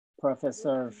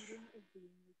Professor.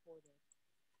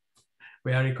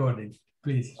 We are recording,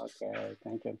 please. Okay,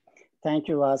 thank you. Thank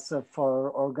you, Vasıf,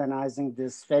 for organizing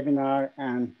this webinar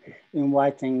and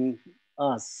inviting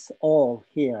us all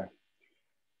here.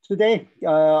 Today,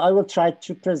 I will try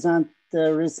to present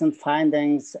the recent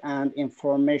findings and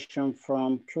information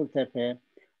from Kültepe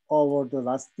over the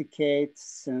last decade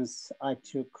since I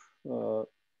took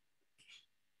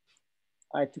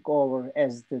over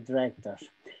as the director.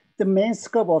 The main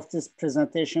scope of this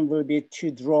presentation will be to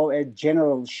draw a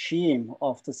general scheme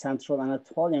of the Central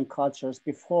Anatolian cultures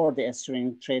before the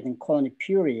Assyrian trading colony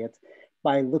period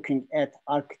by looking at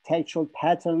architectural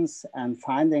patterns and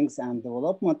findings and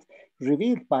development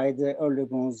revealed by the early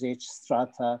Bronze Age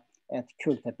strata at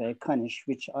Kültepe-Kanesh,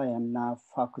 which I am now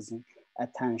focusing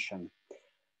attention.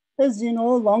 As you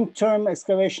know, long-term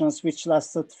excavations, which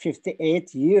lasted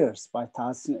 58 years by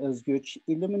Tahsin Özgüç,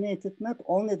 illuminated not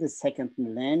only the second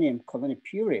millennium colony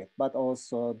period, but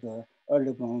also the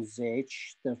early Bronze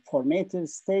Age, the formative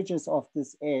stages of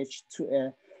this age to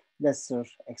a lesser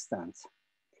extent.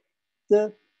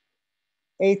 The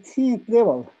 18th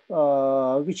level,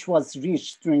 which was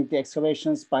reached during the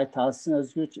excavations by Tahsin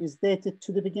Özgüç, is dated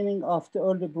to the beginning of the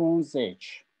early Bronze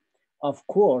Age. Of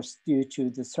course, due to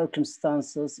the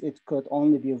circumstances, it could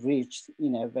only be reached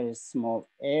in a very small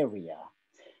area.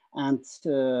 And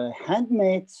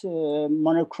handmade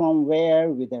monochrome ware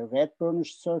with a red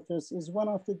burnished surface is one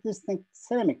of the distinct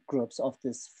ceramic groups of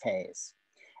this phase.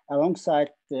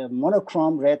 Alongside the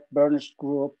monochrome red burnished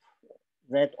group,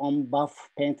 red on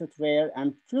buff painted ware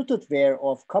and fluted ware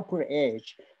of Copper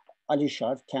Age,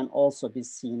 Alishard can also be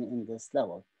seen in this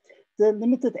level. The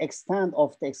limited extent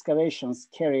of the excavations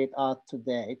carried out to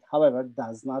date, however,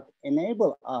 does not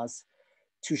enable us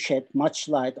to shed much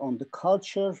light on the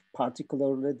culture,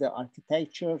 particularly the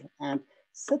architecture and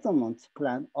settlement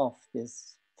plan of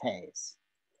this phase.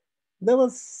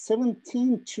 Levels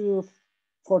 17 to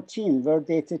 14 were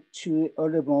dated to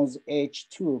early Bronze Age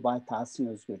 2 by Tahsin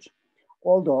Özgüç.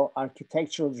 Although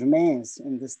architectural remains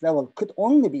in this level could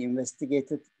only be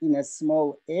investigated in a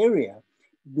small area,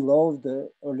 below the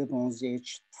early Bronze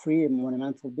Age 3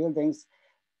 monumental buildings,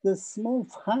 the small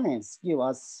finds give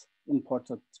us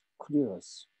important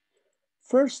clues.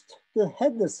 First, the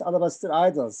headless alabaster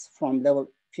idols from level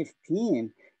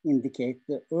 15 indicate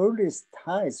the earliest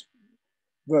ties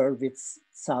were with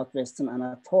southwestern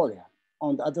Anatolia.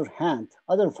 On the other hand,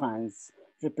 other finds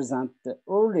represent the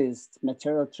earliest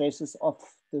material traces of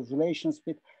the relations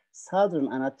with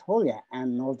southern Anatolia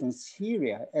and northern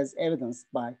Syria, as evidenced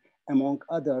by, among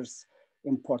others,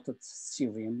 imported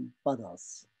Syrian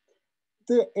bundles.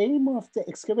 The aim of the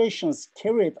excavations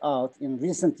carried out in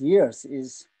recent years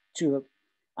is to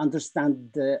understand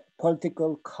the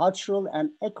political, cultural, and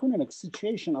economic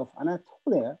situation of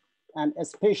Anatolia, and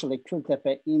especially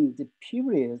Kültepe in the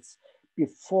periods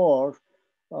before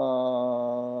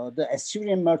the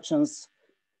Assyrian merchants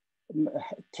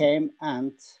came,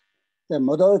 and the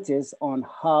modalities on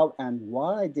how and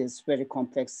why this very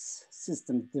complex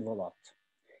system developed.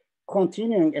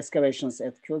 Continuing excavations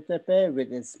at Kültepe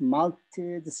with its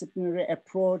multidisciplinary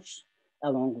approach,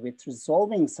 along with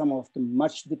resolving some of the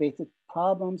much debated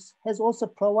problems, has also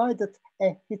provided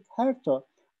a hitherto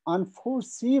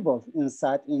unforeseeable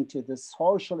insight into the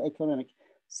social economic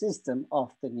system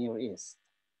of the Near East.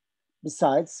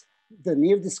 Besides, the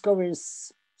new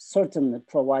discoveries certainly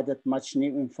provided much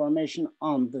new information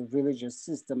on the religious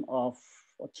system of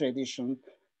tradition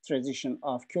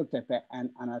of Kültepe and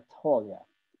Anatolia.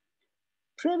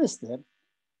 Previously,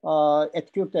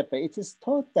 at Kültepe, it is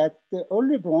thought that the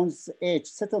early Bronze Age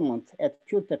settlement at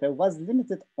Kültepe was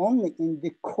limited only in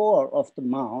the core of the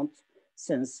mound,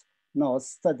 since no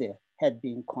study had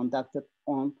been conducted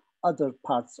on other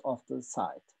parts of the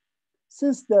site.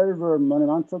 Since there were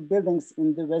monumental buildings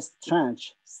in the West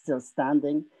Trench still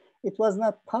standing, it was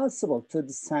not possible to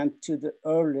descend to the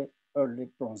early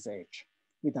Bronze Age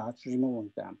without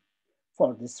removing them.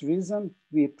 For this reason,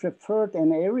 we preferred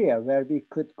an area where we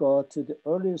could go to the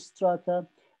early strata,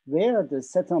 where the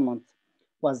settlement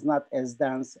was not as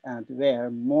dense and where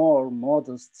more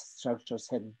modest structures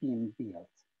had been built.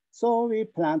 So we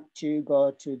planned to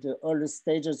go to the early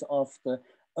stages of the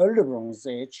early Bronze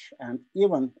Age and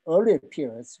even earlier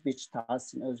periods which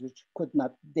Tahsin Özgüç could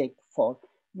not dig for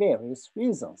various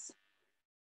reasons.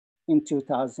 In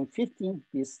 2015,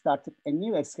 we started a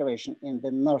new excavation in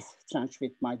the North Trench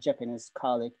with my Japanese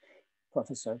colleague,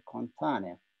 Professor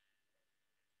Kontane.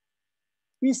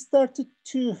 We started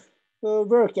to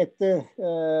work at the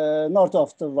north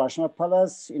of the Varshava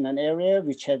Palace in an area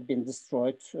which had been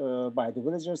destroyed by the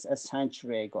villagers a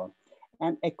century ago.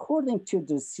 And according to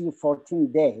the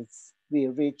C14 dates, we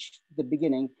reached the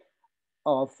beginning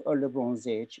of early Bronze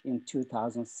Age in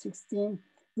 2016,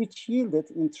 which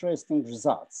yielded interesting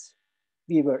results.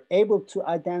 We were able to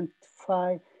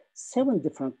identify 7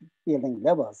 different building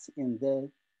levels in the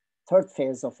third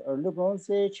phase of early Bronze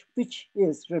Age, which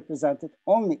is represented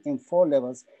only in 4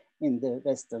 levels in the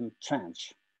Western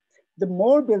Trench. The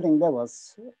more building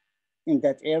levels in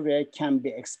that area can be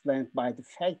explained by the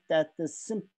fact that the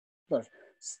simpler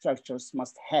structures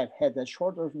must have had a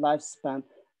shorter lifespan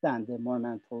than the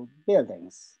monumental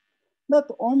buildings. Not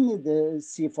only the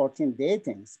C14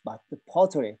 datings, but the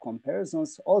pottery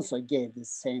comparisons also gave the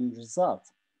same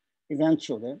result.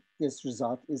 Eventually, this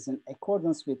result is in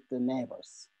accordance with the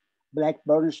neighbors. Black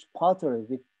burnished pottery,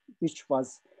 which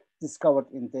was discovered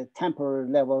in the temporary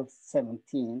level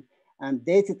 17 and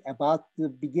dated about the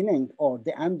beginning or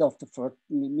the end of the 4th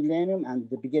millennium and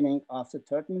the beginning of the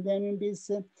 3rd millennium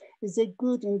BC, is a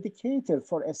good indicator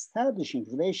for establishing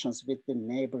relations with the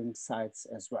neighboring sites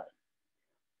as well.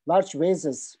 Large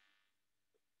vases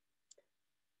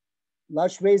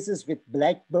with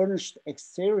black burnished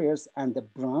exteriors and the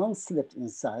brown slipped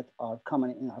inside are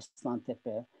common in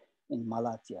Arslantepe in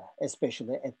Malatya,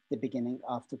 especially at the beginning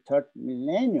of the 3rd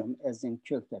millennium as in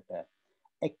Kültepe.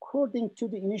 According to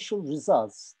the initial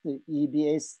results, the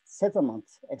EBA settlement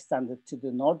extended to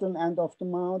the northern end of the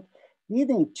mound,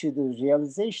 leading to the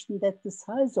realization that the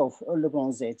size of early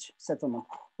Bronze Age settlement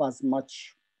was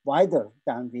much wider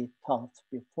than we thought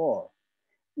before.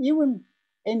 Even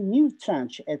a new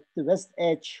trench at the west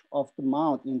edge of the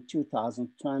mound in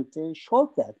 2020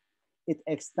 showed that it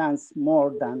extends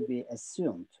more than we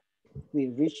assumed. We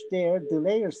reached there the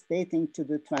layers dating to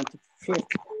the 25th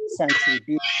century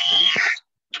BC,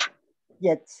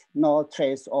 yet no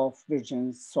trace of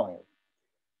virgin soil.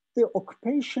 The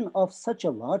occupation of such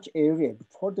a large area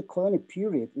before the colonial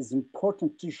period is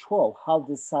important to show how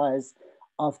the size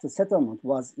of the settlement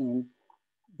was in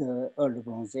the early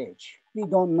Bronze Age. We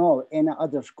don't know any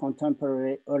other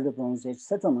contemporary early Bronze Age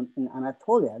settlement in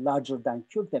Anatolia larger than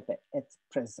Kültepe at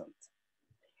present.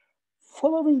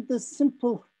 Following the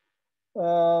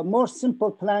more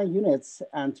simple plan units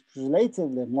and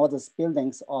relatively modest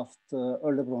buildings of the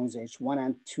early Bronze Age 1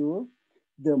 and 2,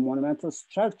 the monumental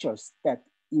structures that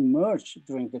emerged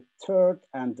during the 3rd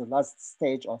and the last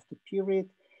stage of the period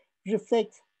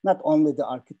reflect not only the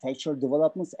architectural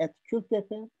developments at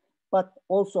Kültepe, but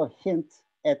also hint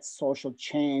at social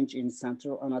change in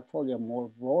Central Anatolia more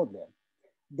broadly.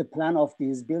 The plan of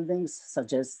these buildings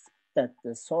suggests that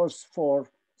the source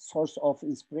of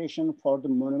inspiration for the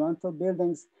monumental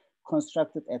buildings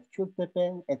constructed at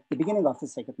Kültepe at the beginning of the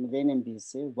 2nd millennium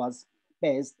BC was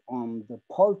based on the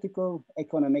political,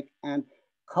 economic, and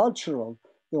cultural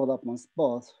developments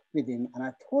both within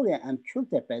Anatolia and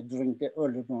Kültepe during the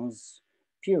early Bronze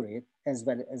period, as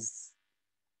well as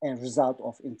a result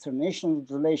of international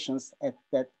relations at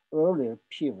that earlier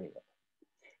period.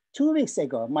 2 weeks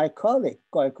ago, my colleague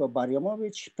Gojko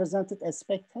Baryamovich presented a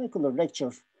spectacular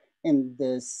lecture in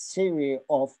the series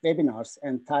of webinars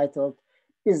entitled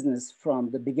Business from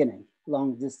the Beginning,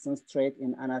 Long Distance Trade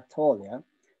in Anatolia,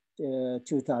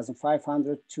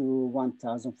 2500 to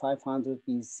 1500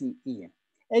 BCE.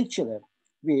 Actually,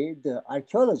 we, the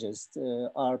archaeologists,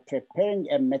 are preparing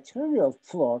a material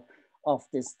floor of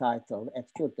this title at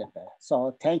Kültepe.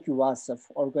 So thank you, Vasıf,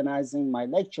 for organizing my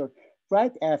lecture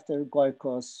right after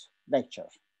Gojko's lecture.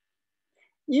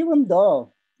 Even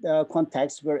though the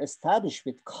contacts were established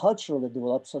with culturally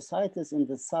developed societies in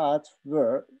the south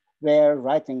where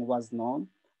writing was known,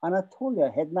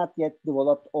 Anatolia had not yet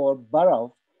developed or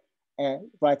borrowed a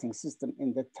writing system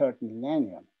in the 3rd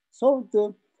millennium. So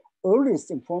the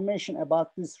earliest information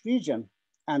about this region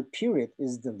and period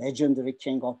is the legendary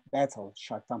king of battle,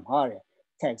 Şartamhari,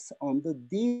 text on the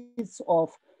deeds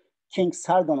of King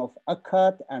Sargon of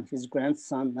Akkad and his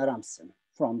grandson Naram-Sin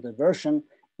from the version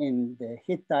in the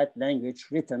Hittite language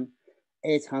written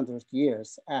 800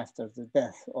 years after the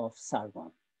death of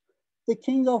Sargon. The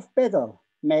king of Bedel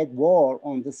made war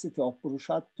on the city of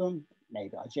Burushattun,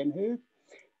 maybe Acemhöyük,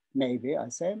 maybe I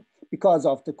say, because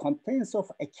of the complaints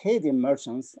of Akkadian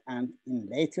merchants, and in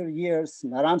later years,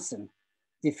 Naram-Sin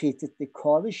defeated the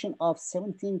coalition of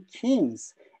 17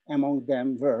 kings. Among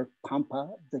them were Pampa,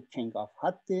 the king of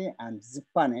Hatti, and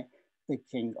Zippane, the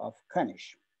king of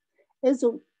Kanesh.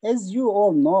 As you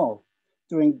all know,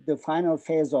 during the final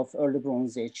phase of early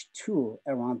Bronze Age 2,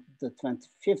 around the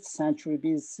 25th century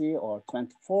BC or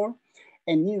 24,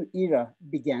 a new era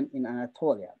began in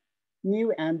Anatolia.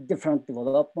 New and different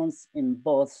developments in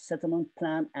both settlement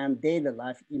plan and daily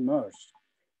life emerged.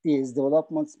 These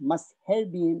developments must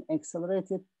have been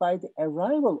accelerated by the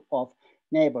arrival of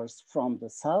neighbors from the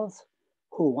south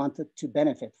who wanted to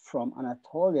benefit from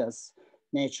Anatolia's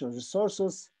natural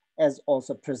resources, as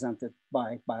also presented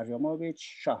by Baryomovic,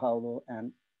 Şahoğlu,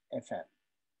 and Efe.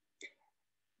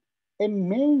 A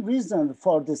main reason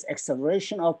for this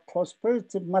acceleration of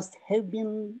prosperity must have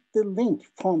been the link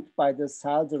formed by the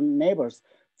southern neighbors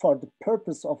for the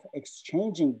purpose of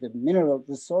exchanging the mineral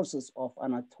resources of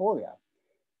Anatolia.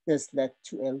 This led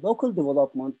to a local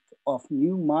development of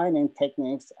new mining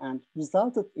techniques and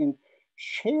resulted in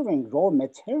sharing raw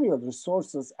material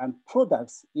resources and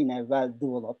products in a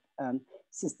well-developed and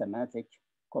systematic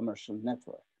commercial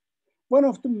network. One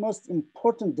of the most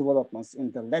important developments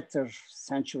in the latter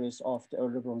centuries of the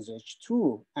early Bronze Age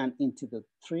 2 and into the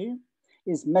 3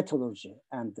 is metallurgy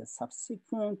and the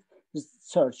subsequent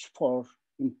search for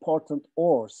important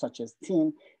ores such as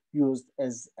tin used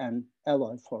as an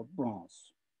alloy for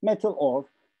bronze. Metal ore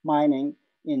mining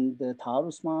in the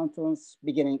Taurus Mountains,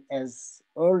 beginning as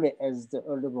early as the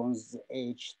early Bronze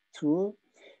Age 2,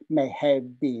 may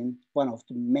have been one of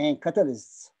the main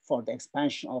catalysts for the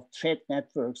expansion of trade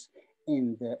networks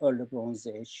in the early Bronze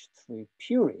Age 3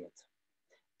 period.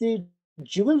 The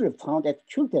jewelry found at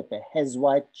Kültepe has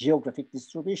wide geographic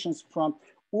distributions from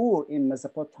Ur in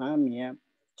Mesopotamia,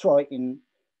 Troy in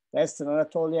Western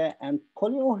Anatolia, and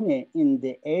Polyohni in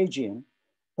the Aegean,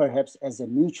 perhaps as a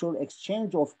mutual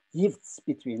exchange of gifts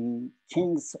between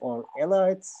kings or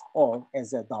elites or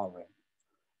as a dowry.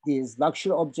 These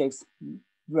luxury objects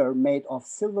were made of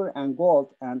silver and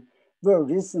gold and were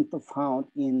recently found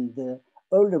in the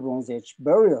early Bronze Age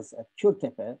burials at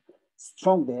Kültepe,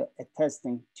 strongly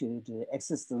attesting to the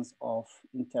existence of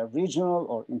interregional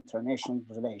or international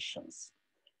relations.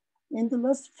 In the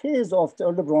last phase of the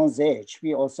early Bronze Age,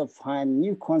 we also find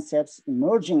new concepts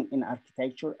emerging in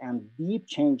architecture and deep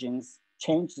changes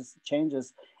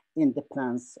in the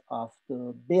plans of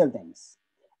the buildings.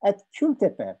 At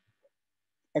Kültepe,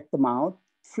 at the mound,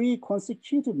 3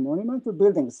 consecutive monumental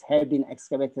buildings have been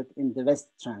excavated in the West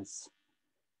Trans,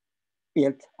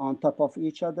 built on top of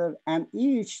each other and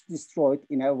each destroyed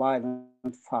in a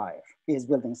violent fire. These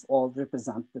buildings all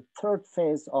represent the 3rd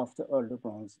phase of the early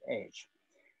Bronze Age.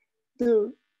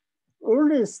 The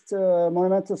earliest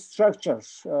monumental structure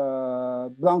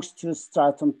belongs to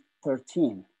stratum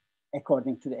 13.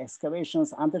 According to the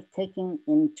excavations undertaken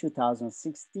in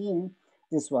 2016,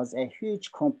 this was a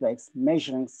huge complex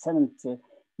measuring 70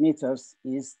 meters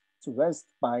east to west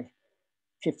by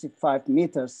 55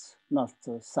 meters north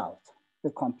to south.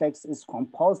 The complex is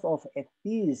composed of at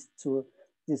least 2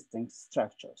 distinct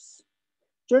structures.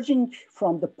 Judging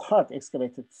from the part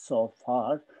excavated so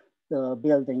far, the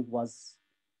building was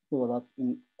developed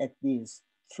in at least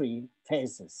 3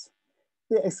 phases.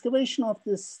 The excavation of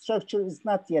this structure is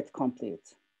not yet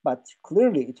complete, but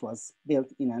clearly it was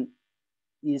built in an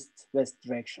east-west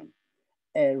direction.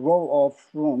 A row of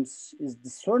rooms is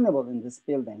discernible in this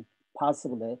building,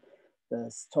 possibly the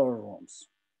storerooms.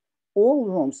 All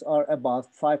rooms are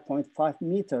about 5.5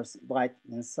 meters wide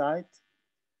inside.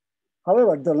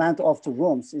 However, the length of the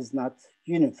rooms is not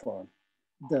uniform.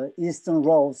 The eastern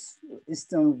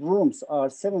rooms are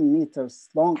 7 meters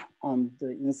long on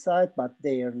the inside, but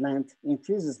their length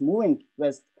increases moving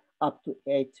west up to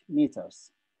 8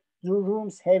 meters. The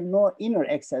rooms have no inner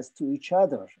access to each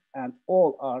other and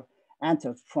all are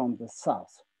entered from the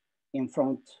south. In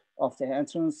front of the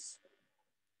entrance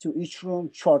to each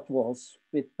room, short walls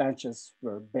with benches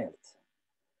were built.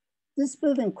 This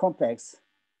building complex,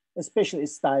 especially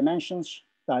its dimensions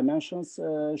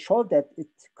show that it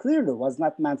clearly was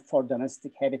not meant for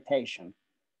domestic habitation.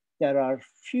 There are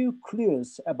few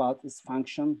clues about its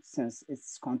function since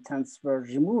its contents were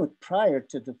removed prior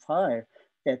to the fire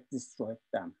that destroyed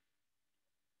them.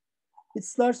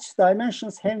 Its large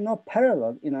dimensions have no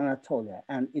parallel in Anatolia,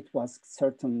 and it was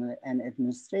certainly an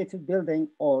administrative building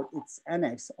or its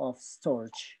annex of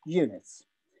storage units.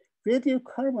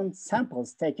 Radiocarbon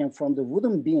samples taken from the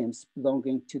wooden beams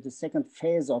belonging to the 2nd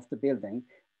phase of the building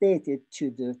dated to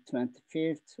the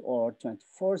 25th or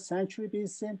 24th century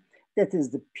BC. That is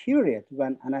the period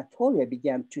when Anatolia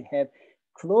began to have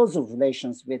closer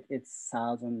relations with its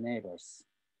southern neighbors.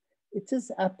 It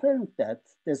is apparent that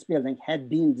this building had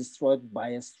been destroyed by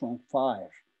a strong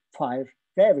fire. Fire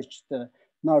ravaged the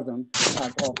northern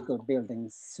part of the building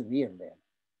severely.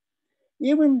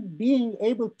 Even being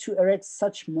able to erect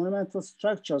such monumental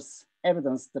structures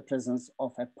evidenced the presence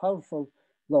of a powerful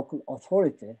local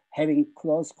authority having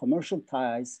close commercial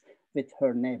ties with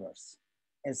her neighbors.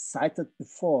 As cited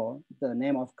before, the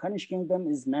name of Kanesh Kingdom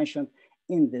is mentioned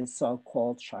in the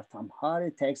so-called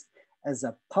Şartamhari text as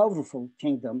a powerful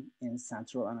kingdom in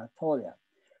central Anatolia.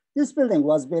 This building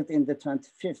was built in the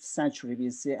 25th century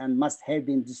BC and must have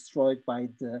been destroyed by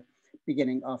the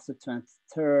beginning of the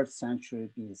 23rd century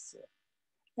BC.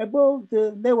 Above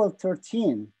the level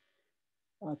 13,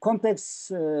 complex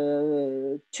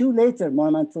two later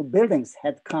monumental buildings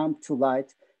had come to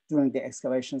light during the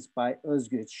excavations by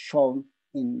Özgüç, shown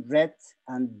in red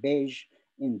and beige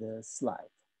in the slide.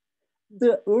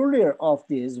 The earlier of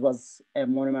these was a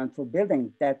monumental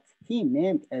building that he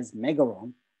named as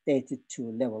Megaron, dated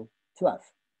to level 12.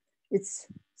 Its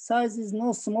size is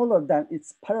no smaller than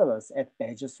its parallels at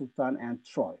Beyce Sultan and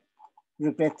Troy.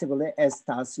 Regrettably, as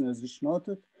Tahsin Özgüç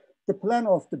noted, the plan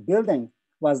of the building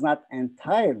was not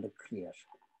entirely clear.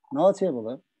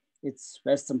 Notably, its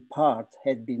western part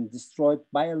had been destroyed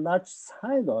by a large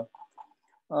silo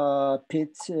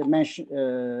pit,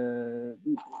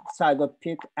 silo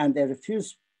pit and a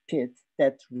refuse pit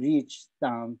that reached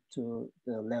down to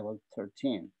the level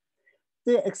 13.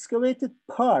 The excavated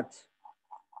part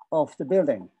of the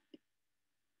building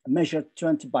measured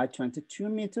 20 by 22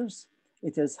 meters.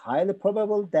 It is highly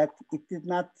probable that it did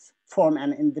not form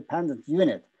an independent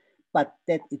unit, but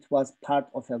that it was part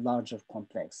of a larger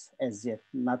complex, as yet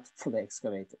not fully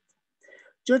excavated.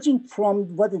 Judging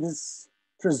from what it is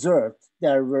preserved,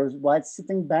 there were wide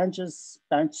sitting benches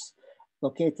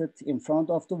located in front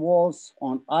of the walls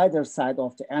on either side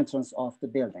of the entrance of the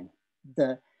building.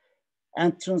 The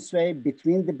entranceway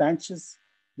between the benches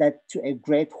led to a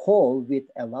great hall with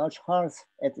a large hearth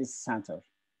at its center.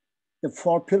 The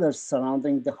four pillars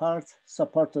surrounding the hearth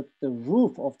supported the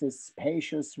roof of this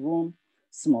spacious room.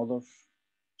 Smaller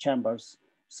chambers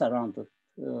surrounded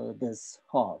this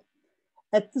hall.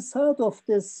 At the side of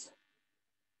this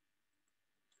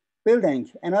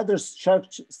building, another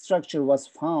structure was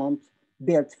found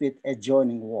built with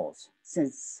adjoining walls.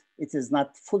 Since it is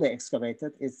not fully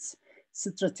excavated, its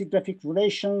stratigraphic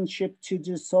relationship to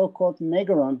the so-called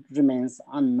Megaron remains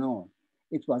unknown.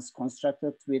 It was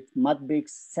constructed with mud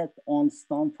bricks set on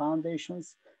stone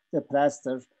foundations. The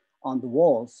plaster on the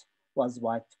walls was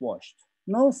whitewashed.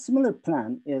 No similar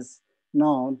plan is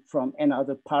known from any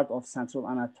other part of central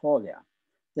Anatolia.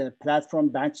 The platform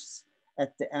benches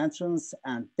at the entrance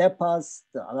and depas,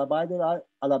 the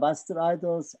alabaster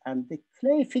idols, and the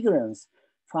clay figurines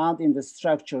found in the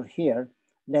structure here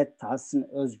led Tahsin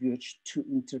Özgüç to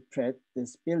interpret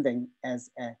this building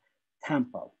as a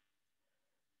temple.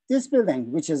 This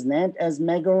building, which is named as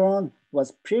Megaron,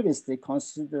 was previously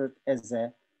considered as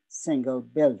a single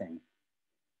building.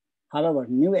 However,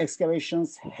 new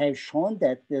excavations have shown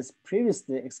that this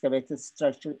previously excavated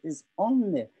structure is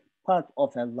only part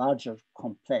of a larger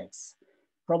complex.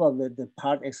 Probably the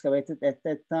part excavated at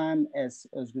that time, as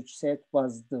Özgüç said,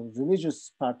 was the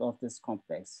religious part of this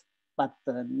complex. But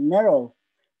the narrow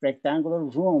rectangular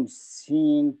rooms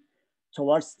seen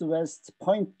towards the west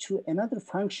point to another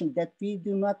function that we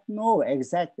do not know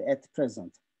exactly at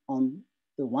present. On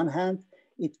the one hand,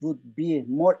 it would be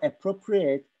more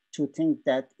appropriate to think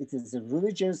that it is a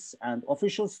religious and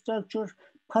official structure,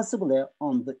 possibly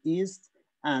on the east,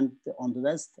 and on the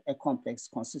west, a complex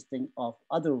consisting of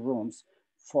other rooms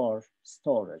for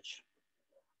storage.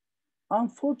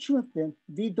 Unfortunately,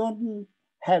 we don't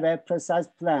have a precise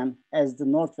plan, as the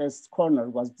northwest corner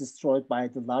was destroyed by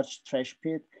the large trash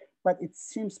pit, but it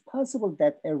seems possible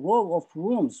that a row of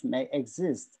rooms may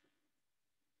exist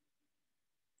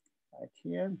right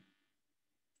here,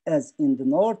 as in the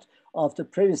north of the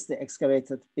previously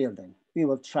excavated building. We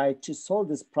will try to solve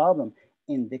this problem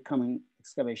in the coming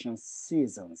excavation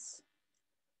seasons.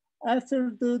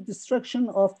 After the destruction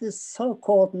of this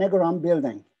so-called Megaron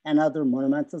building, another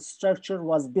monumental structure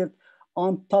was built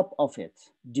on top of it.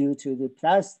 Due to the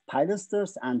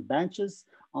pilasters and benches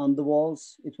on the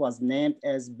walls, it was named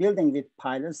as building with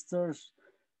pilasters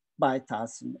by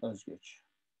Tahsin Özgüç.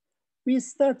 We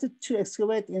started to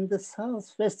excavate in the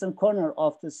southwestern corner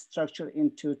of the structure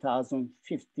in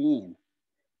 2015.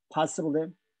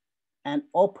 Possibly, an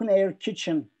open-air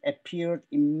kitchen appeared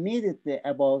immediately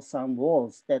above some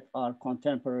walls that are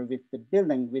contemporary with the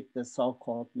building with the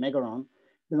so-called Megaron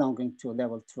belonging to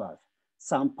level 12.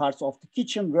 Some parts of the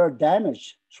kitchen were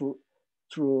damaged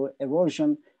through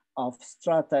erosion of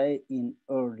strata in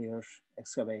earlier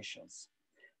excavations.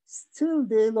 Still,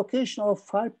 the location of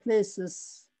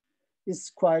fireplaces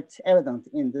is quite evident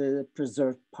in the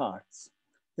preserved parts.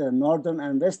 The northern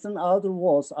and western outer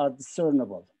walls are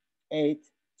discernible. 8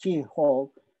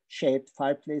 keyhole-shaped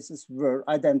fireplaces were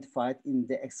identified in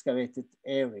the excavated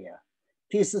area.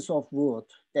 Pieces of wood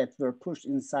that were pushed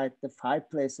inside the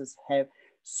fireplaces have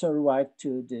survived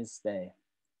to this day.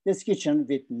 This kitchen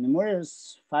with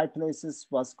numerous fireplaces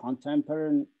was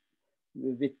contemporary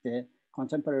with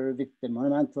the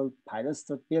monumental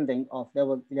pilastered building of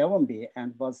level 11B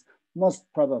and was most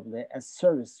probably a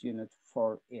service unit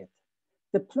for it.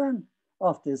 The plan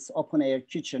of this open-air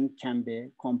kitchen can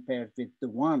be compared with the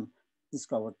one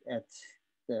discovered at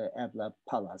the Ebla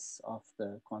Palace of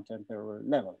the contemporary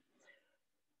level.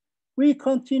 We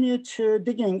continued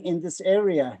digging in this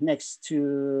area next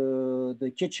to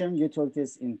the kitchen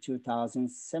utilities in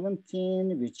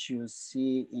 2017, which you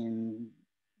see in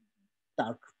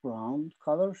dark brown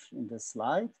color in the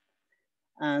slide.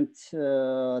 And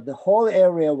the whole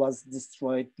area was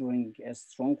destroyed during a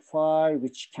strong fire,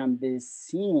 which can be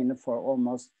seen for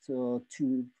almost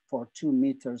 2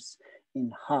 meters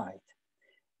in height.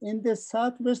 In the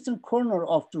southwestern corner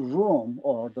of the room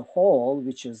or the hall,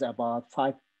 which is about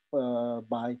 5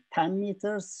 by 10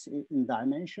 meters in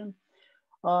dimension,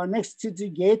 next to the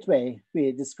gateway,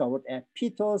 we discovered a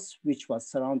pitos, which was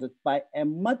surrounded by a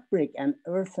mud brick and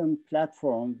earthen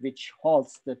platform, which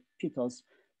holds the pitos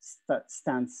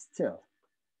stands still.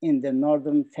 In the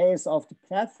northern face of the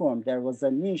platform, there was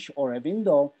a niche or a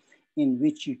window in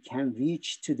which you can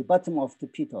reach to the bottom of the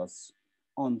pitos.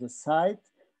 On the side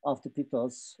of the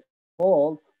pitos,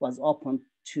 hole was open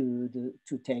to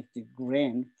take the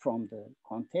grain from the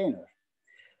container.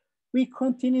 We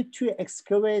continued to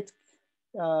excavate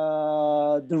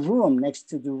the room next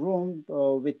to the room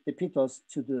with the pitos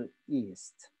to the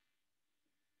east.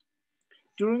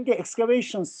 During the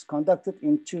excavations conducted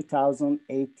in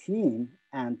 2018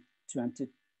 and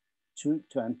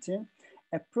 2020,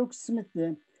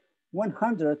 approximately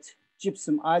 100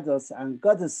 gypsum idols and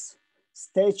goddess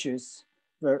statues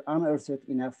were unearthed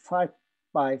in a 5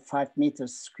 by 5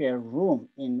 meters square room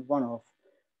in one of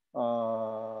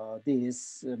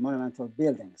these monumental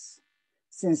buildings.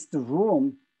 Since the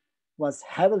room was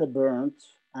heavily burned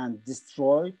and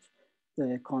destroyed,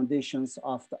 the conditions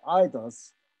of the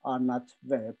idols are not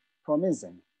very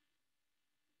promising.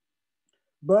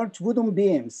 Burnt wooden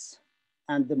beams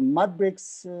and the mud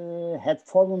bricks had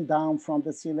fallen down from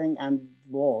the ceiling and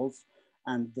walls,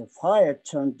 and the fire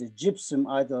turned the gypsum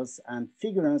idols and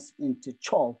figurines into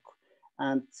chalk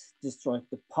and destroyed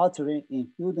the pottery,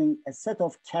 including a set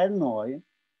of carnoi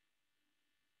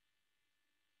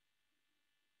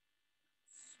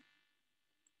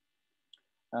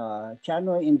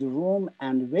in the room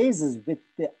and vases with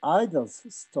the idols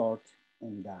stored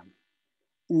in them.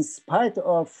 In spite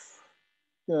of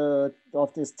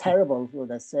this terrible,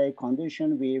 let's say,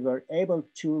 condition, we were able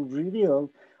to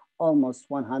reveal almost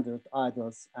 100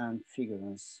 idols and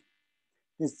figurines.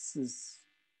 This is,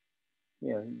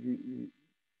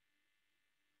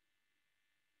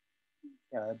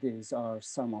 these are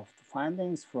some of the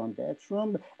findings from that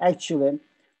room. Actually,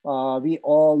 we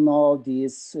all know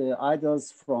these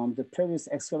idols from the previous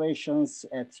excavations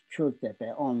at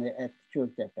Kültepe, only at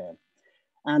Kültepe.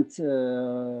 And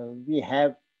we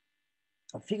have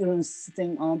figurines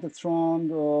sitting on the throne.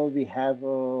 We have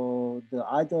the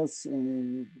idols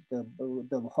in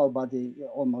the whole body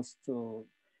almost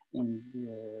in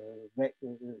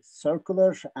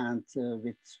circular and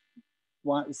with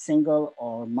one single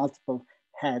or multiple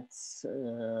heads,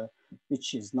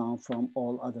 which is known from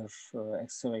all other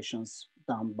excavations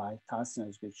done by Tahsin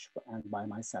Özgüç and by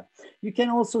myself. You can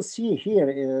also see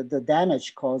here the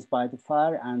damage caused by the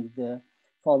fire and the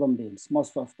fallen beams.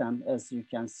 Most of them, as you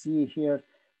can see here,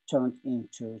 turned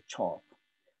into chalk.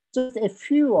 Just a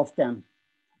few of them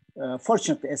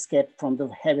fortunately escaped from the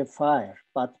heavy fire,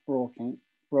 but broken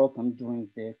during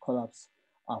the collapse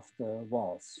of the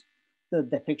walls. The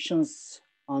depictions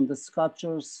on the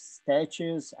sculptures,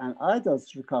 statues, and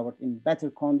idols recovered in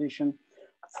better condition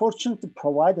fortunately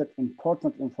provided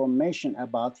important information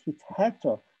about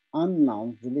hitherto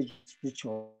unknown religious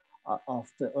ritual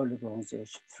of the early Bronze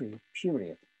Age III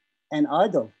period. An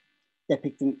idol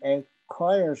depicting a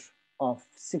choir of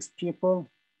 6 people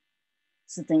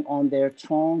sitting on their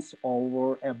thrones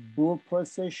over a bull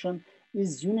procession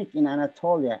is unique in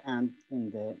Anatolia and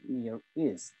in the Near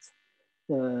East.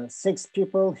 The 6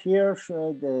 people here,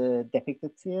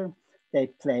 depicted here, they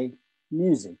play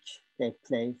music, they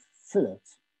play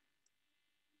flute.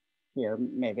 Here,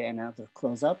 maybe another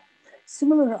close-up.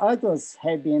 Similar idols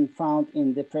have been found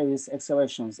in the previous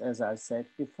excavations, as I said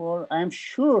before. I'm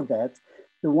sure that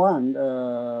the one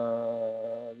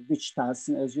which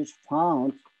Tahsin Özgüç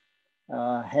found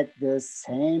had the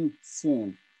same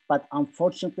scene, but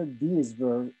unfortunately these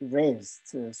were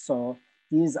raised. So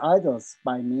these idols,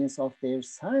 by means of their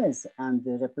size and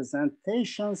the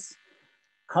representations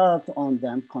carved on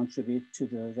them, contribute to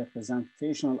the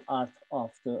representational art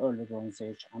of the early Bronze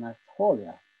Age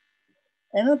Anatolia.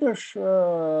 Another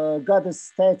goddess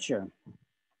statue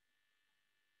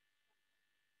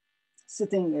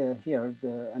sitting here,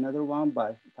 another one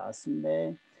by Tahsin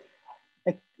Bey.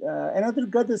 Another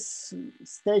goddess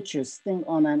statue sitting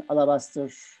on an alabaster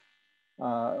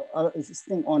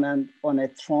sitting on a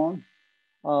throne,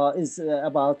 is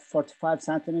about 45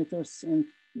 centimeters in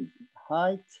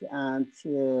height, and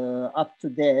up to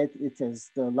date, it is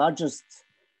the largest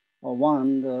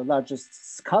the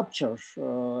largest sculpture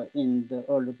in the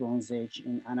early Bronze Age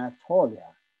in Anatolia.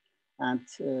 And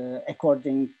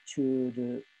according to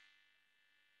the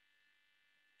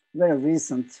very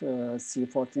recent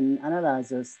C14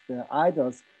 analysis, the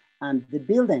idols and the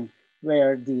building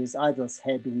where these idols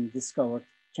have been discovered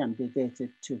can be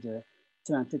dated to the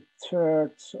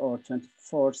 23rd or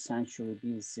 24th century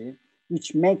BC,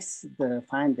 which makes the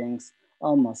findings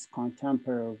almost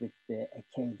contemporary with the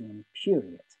Akkadian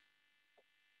period.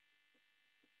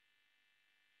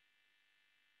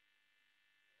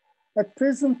 At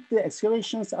present, the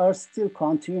excavations are still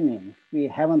continuing. We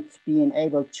haven't been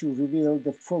able to reveal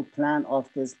the full plan of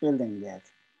this building yet.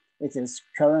 It is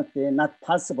currently not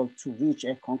possible to reach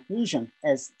a conclusion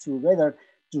as to whether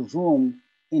the room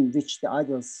in which the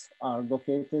idols are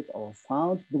located or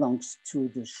found belongs to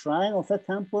the shrine of a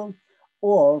temple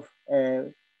or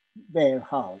a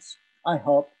warehouse. I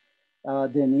hope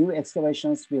the new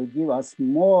excavations will give us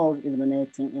more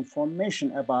illuminating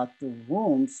information about the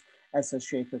rooms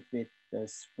associated with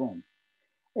this room.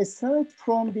 Aside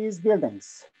from these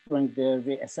buildings, during the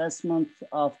reassessment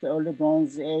of the early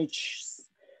Bronze Age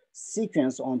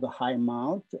sequence on the high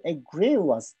mound, a grave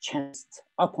was chanced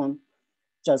upon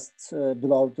just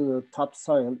below the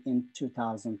topsoil in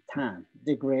 2010.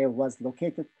 The grave was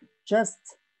located just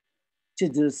to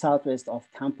the southwest of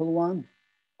Temple 1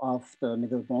 of the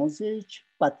Middle Bronze Age,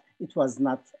 but it was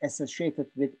not associated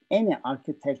with any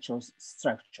architectural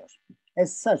structure.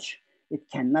 As such, it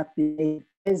cannot be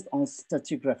based on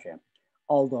stratigraphy,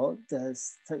 although the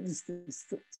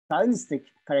stylistic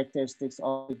characteristics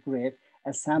of the grave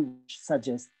assemblage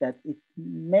suggest that it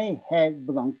may have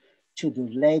belonged to the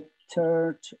late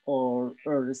 3rd or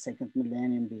early 2nd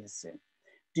millennium BC.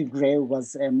 The grave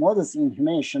was a modest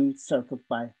inhumation circled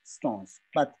by stones,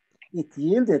 but it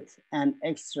yielded an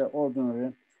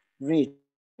extraordinary rich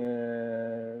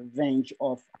range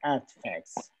of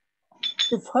artifacts.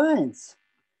 The finds,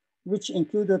 which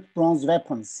included bronze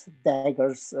weapons,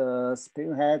 daggers,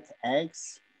 spearhead,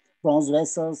 axe, bronze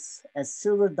vessels, a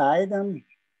silver diadem,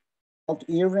 gold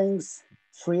earrings,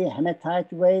 3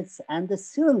 hematite weights, and the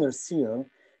cylinder seal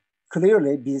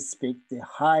clearly bespeak the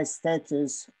high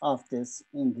status of this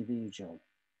individual.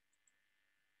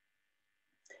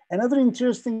 Another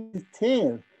interesting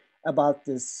detail about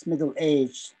this Middle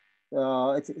Age,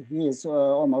 he is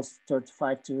almost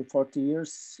 35 to 40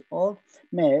 years old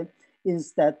male,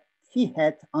 is that he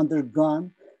had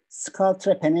undergone skull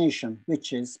trepanation,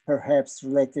 which is perhaps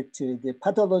related to the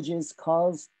pathologies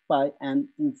caused by an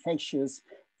infectious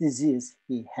disease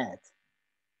he had.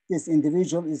 This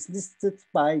individual is listed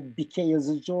by B.K.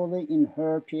 Yazıcıoğlu in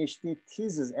her PhD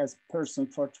thesis as person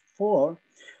 44,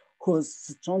 whose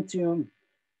strontium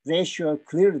ratio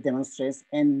clearly demonstrates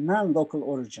a non-local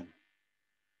origin.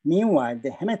 Meanwhile,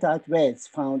 the hematite weights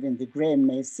found in the grave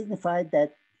may signify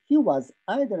that he was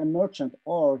either a merchant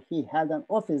or he held an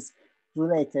office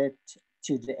related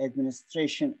to the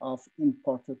administration of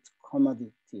imported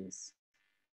commodities.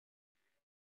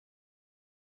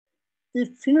 The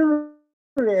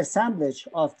funerary assemblage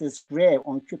of this grave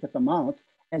on Kültepe Mount,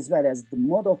 as well as the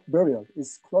mode of burial,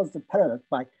 is closely paralleled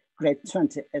by grade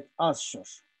 20 at Ashur,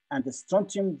 and the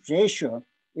strontium ratio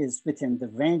is within the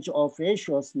range of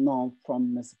ratios known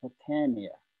from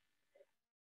Mesopotamia.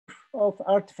 Of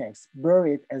artifacts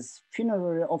buried as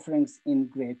funerary offerings in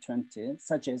grade 20,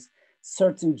 such as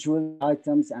certain jewelry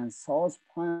items and sauce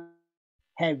pans,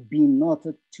 have been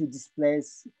noted to display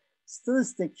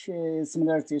stylistic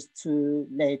similarities to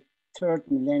late 3rd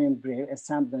millennium grave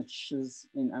assemblages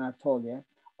in Anatolia,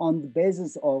 on the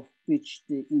basis of which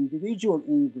the individual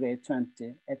in grade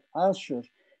 20 at Ashur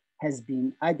has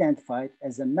been identified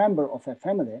as a member of a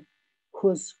family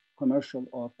whose commercial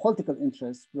or political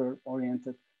interests were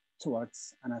oriented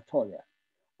towards Anatolia.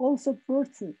 Also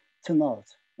worth to note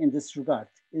in this regard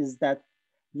is that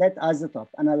lead isotope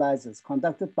analysis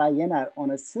conducted by Yener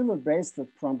on a silver bracelet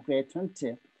from grade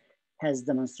 20 has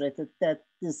demonstrated that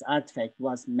this artifact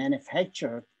was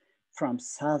manufactured from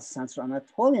South Central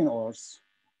Anatolian ores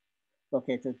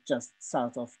located just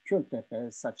south of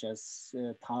Kültepe, such as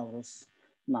Taurus,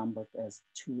 numbered as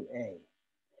 2A.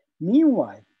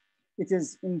 Meanwhile, it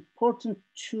is important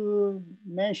to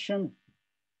mention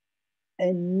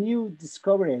a new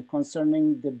discovery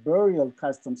concerning the burial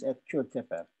customs at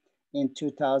Kültepe. In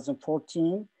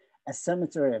 2014, a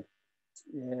cemetery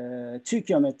 2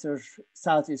 kilometers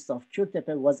southeast of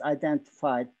Kültepe was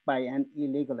identified by an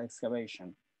illegal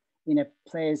excavation in a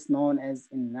place known as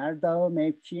Nerdağ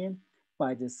Mevki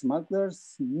by the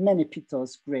smugglers, many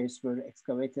Pitos graves were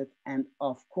excavated and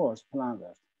of course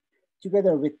plundered.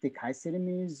 Together with the Kayseri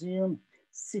Museum,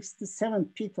 67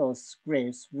 Pitos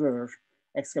graves were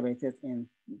excavated in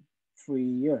 3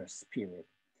 years period.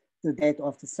 The date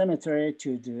of the cemetery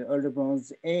to the early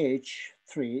Bronze Age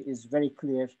 3 is very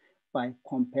clear by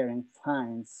comparing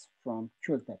finds from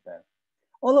Kültepe.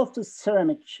 All of the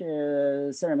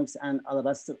ceramics and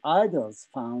alabaster idols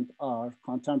found are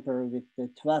contemporary with the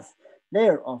 12th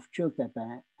layer of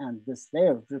Kültepe, and this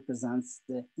layer represents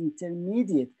the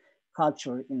intermediate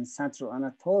culture in Central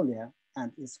Anatolia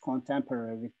and is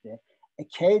contemporary with the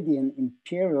Akkadian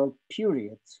imperial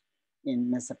period in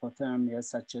Mesopotamia,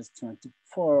 such as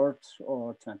 24th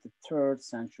or 23rd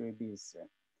century BC.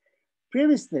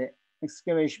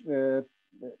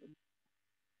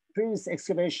 Previous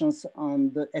excavations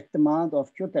at the mound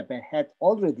of Kültepe had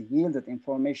already yielded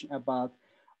information about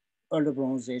early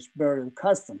Bronze Age burial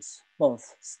customs.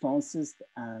 Both stone-sized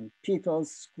and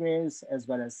Pitos graves, as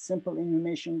well as simple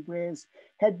inhumation graves,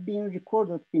 had been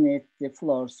recorded beneath the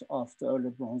floors of the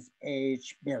early Bronze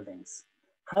Age buildings.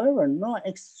 However, no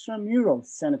extramural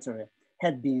cemetery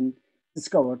had been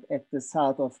discovered at the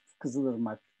south of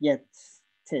Kızılırmak yet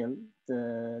till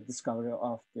the discovery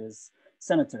of this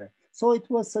cemetery. So it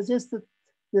was suggested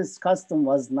this custom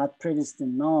was not previously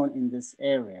known in this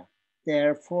area.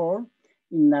 Therefore,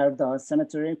 Innerda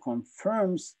Cemetery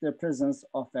confirms the presence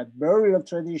of a burial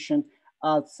tradition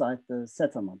outside the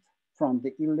settlement. From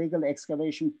the illegal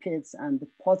excavation pits and the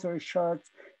pottery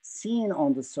shards seen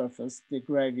on the surface, the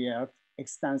graveyard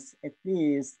extends at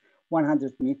least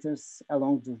 100 meters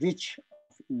along the ridge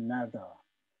of Innerda.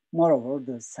 Moreover,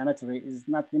 the cemetery is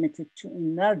not limited to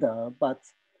Innerda, but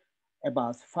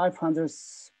about 500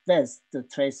 west, the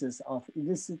traces of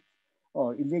illicit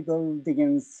or illegal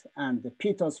diggings and the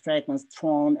Pitos fragments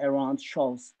thrown around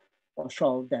show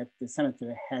that the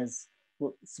cemetery has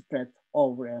spread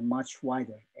over a much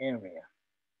wider area.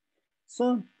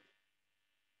 So,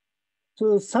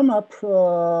 to sum up,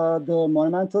 the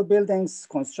monumental buildings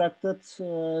constructed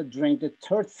during the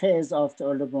third phase of the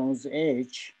early Bronze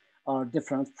Age are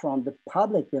different from the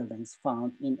public buildings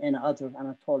found in any other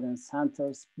Anatolian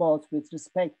centers, both with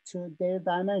respect to their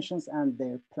dimensions and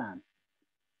their plan.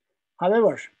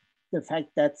 However, the fact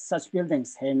that such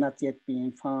buildings have not yet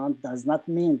been found does not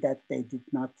mean that they did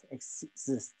not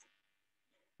exist.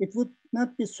 It would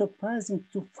not be surprising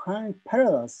to find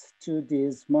parallels to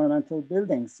these monumental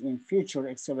buildings in future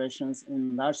excavations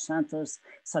in large centers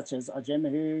such as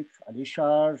Acemihük,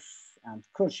 Alişar, and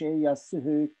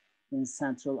Kırşehir-Yassıhük in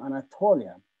central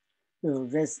Anatolia.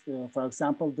 For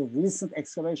example, the recent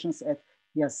excavations at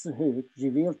Yassıhük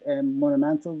revealed a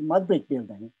monumental mud brick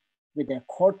building with a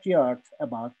courtyard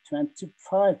about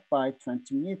 25 by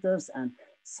 20 meters and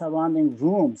surrounding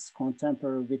rooms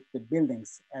contemporary with the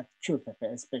buildings at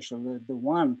Kültepe, especially the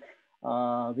one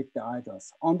with the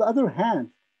idols. On the other hand,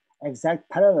 exact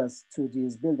parallels to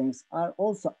these buildings are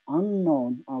also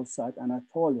unknown outside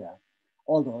Anatolia,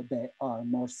 although they are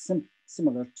more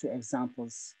similar to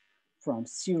examples from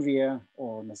Syria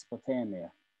or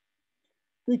Mesopotamia.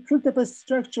 The Kültepe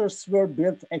structures were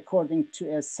built according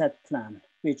to a set plan,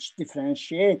 which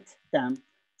differentiate them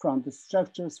from the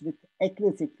structures with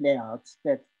eclectic layouts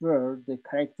that were the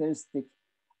characteristic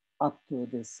up to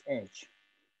this age.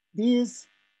 These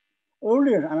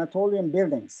earlier Anatolian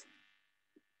buildings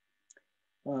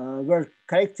were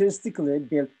characteristically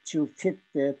built to fit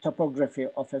the topography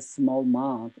of a small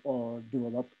mound or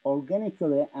developed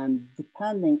organically and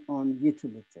depending on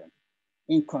utility.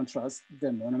 In contrast,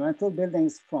 the monumental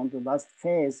buildings from the last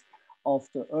phase of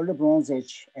the early Bronze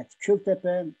Age at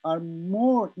Kültepe are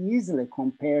more easily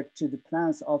compared to the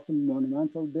plans of the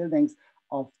monumental buildings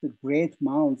of the great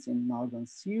mounds in northern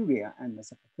Syria and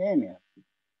Mesopotamia.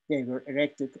 They were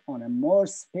erected on a more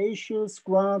spacious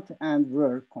ground and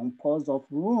were composed of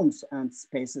rooms and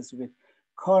spaces with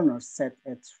corners set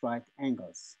at right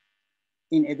angles.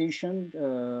 In addition,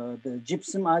 the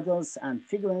gypsum idols and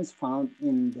figurines found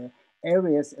in the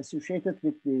areas associated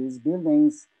with these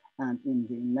buildings and in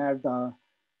the Innerda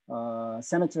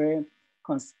cemetery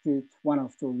constitute one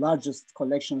of the largest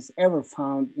collections ever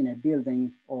found in a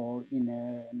building or in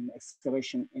an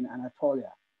excavation in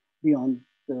Anatolia. Beyond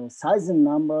the size and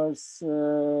numbers,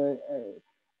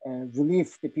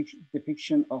 relief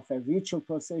depiction of a ritual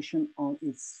procession on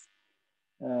it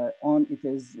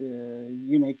is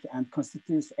unique and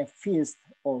constitutes a feast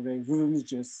or a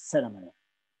religious ceremony.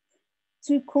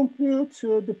 To conclude,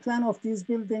 the plan of these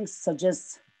buildings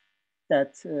suggests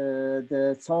that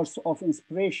the source of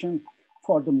inspiration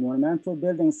for the monumental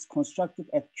buildings constructed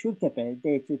at Kültepe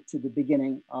dated to the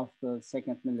beginning of the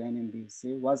second millennium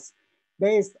BC was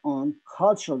based on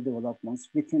cultural developments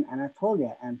within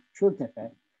Anatolia and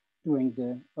Kültepe during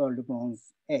the early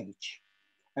Bronze Age,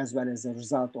 as well as a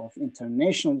result of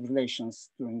international relations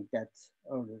during that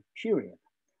early period.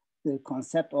 The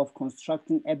concept of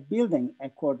constructing a building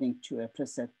according to a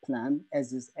preset plan,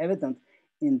 as is evident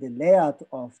in the layout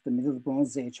of the Middle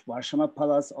Bronze Age Varshama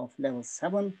Palace of level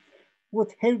 7,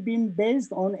 would have been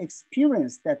based on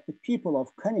experience that the people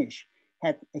of Kanesh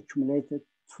had accumulated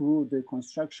through the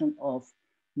construction of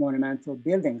monumental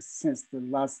buildings since the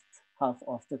last half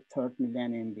of the 3rd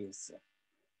millennium BC.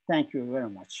 Thank you very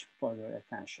much for your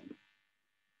attention.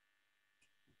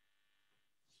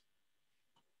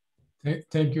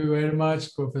 Thank you very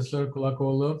much, Professor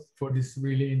Kulakoğlu, for this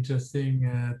really interesting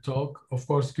talk. Of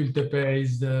course, Kültepe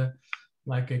is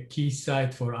like a key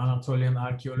site for Anatolian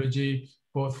archaeology,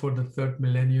 both for the 3rd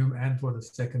millennium and for the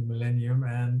 2nd millennium.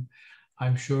 And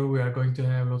I'm sure we are going to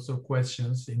have lots of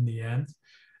questions in the end.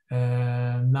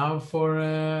 Now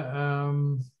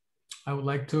I would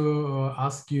like to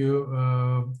ask you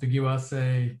to give us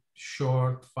a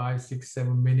short 5, 6,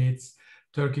 7 minutes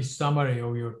Turkish summary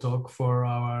of your talk for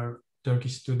our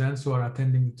Turkish students who are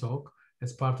attending the talk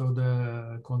as part of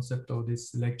the concept of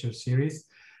this lecture series,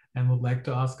 and would like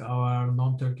to ask our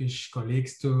non-Turkish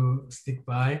colleagues to stick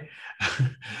by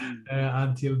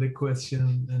until the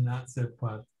question and answer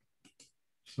part.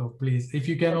 So please, if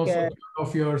you can also turn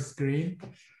off your screen.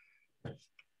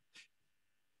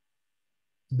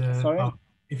 Sorry?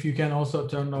 If you can also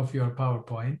turn off your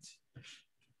PowerPoint.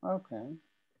 Okay.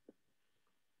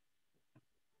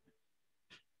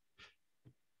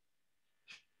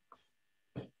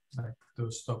 Like to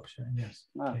stop sharing, yes.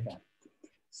 Okay.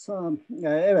 So,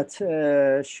 evet,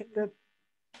 şimdi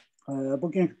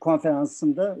bugünkü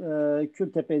konferansımda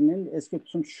Kültepe'nin eski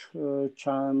Tunç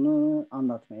çağını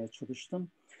anlatmaya çalıştım.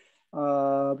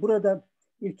 Burada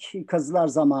ilk kazılar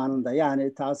zamanında,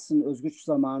 yani Tahsin Özgüç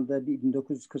zamanında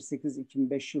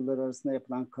 1948-2005 yılları arasında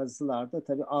yapılan kazılarda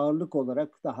tabii ağırlık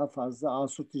olarak daha fazla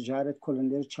Asur ticaret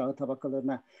kolonileri çağı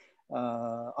tabakalarına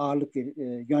ağırlık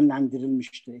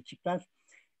yönlendirilmişti ekipler.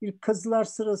 İlk kazılar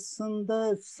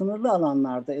sırasında sınırlı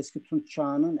alanlarda eski Tunç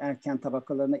çağının erken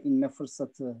tabakalarına inme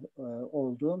fırsatı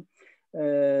oldu.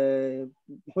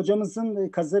 Hocamızın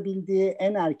kazabildiği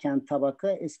en erken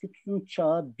tabaka eski Tunç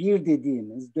çağı 1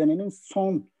 dediğimiz dönemin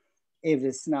son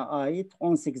evresine ait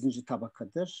 18.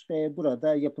 tabakadır. Ve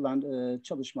burada yapılan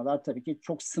çalışmalar tabii ki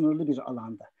çok sınırlı bir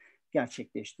alanda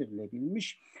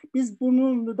gerçekleştirilebilmiş. Biz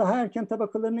bunun daha erken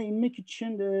tabakalarına inmek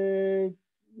için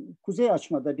kuzey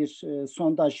açmada bir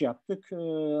sondaj yaptık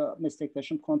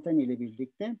meslektaşım Kontani ile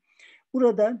birlikte.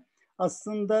 Burada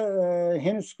aslında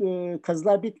henüz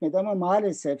kazılar bitmedi ama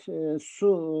maalesef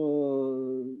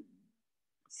su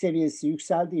seviyesi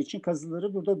yükseldiği için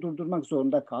kazıları burada durdurmak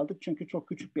zorunda kaldık. Çünkü çok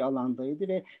küçük bir alandaydı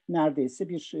ve neredeyse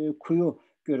bir kuyu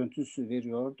görüntüsü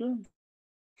veriyordu.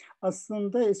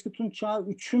 Aslında eski Tunç Çağı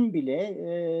 3'ün bile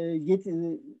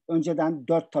önceden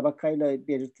 4 tabakayla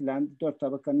belirtilen 4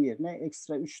 tabakanın yerine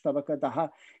ekstra 3 tabaka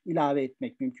daha ilave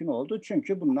etmek mümkün oldu.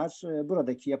 Çünkü bunlar,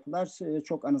 buradaki yapılar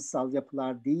çok anıtsal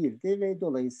yapılar değildi ve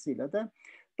dolayısıyla da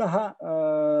daha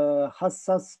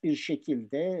hassas bir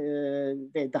şekilde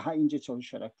ve daha ince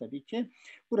çalışarak tabii ki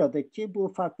buradaki bu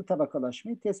farklı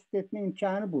tabakalaşmayı tespit etme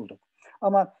imkanı bulduk.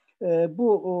 Ama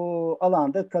bu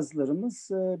alanda kazılarımız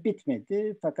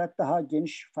bitmedi. Fakat daha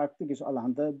geniş farklı bir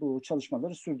alanda bu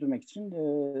çalışmaları sürdürmek için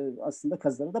aslında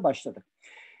kazılara da başladık.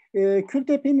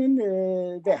 Kültepe'nin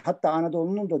ve hatta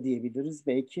Anadolu'nun da diyebiliriz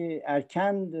belki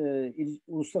erken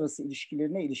uluslararası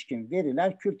ilişkilerine ilişkin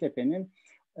veriler Kültepe'nin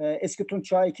eski Tunç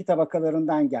Çağı 2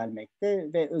 tabakalarından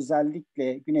gelmekte ve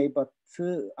özellikle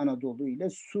Güneybatı Anadolu ile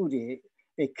Suriye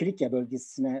ve Kilikya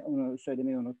bölgesine, onu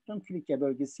söylemeyi unuttum, Kilikya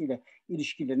bölgesiyle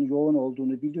ilişkilerin yoğun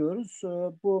olduğunu biliyoruz.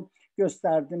 Bu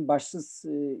gösterdiğim başsız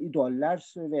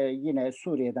idoller ve yine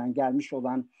Suriye'den gelmiş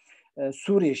olan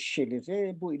Suriye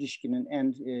şişeleri bu ilişkinin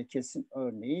en kesin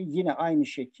örneği. Yine aynı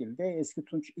şekilde eski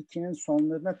Tunç 2'nin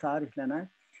sonlarına tarihlenen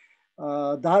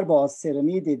Darboğaz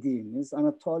seramiği dediğimiz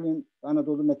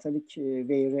Anadolu metalik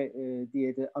veyre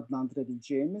diye de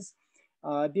adlandırabileceğimiz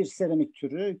bir seramik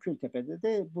türü Kültepe'de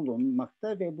de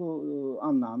bulunmakta ve bu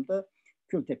anlamda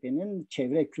Kültepe'nin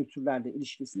çevre kültürlerle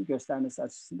ilişkisini göstermesi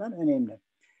açısından önemli.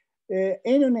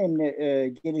 En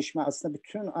önemli gelişme aslında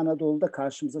bütün Anadolu'da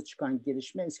karşımıza çıkan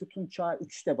gelişme eski Tunç Çağı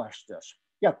 3'te başlıyor.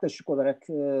 Yaklaşık olarak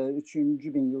 3.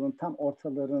 bin yılın tam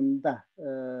ortalarını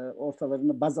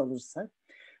baz alırsak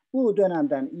bu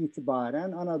dönemden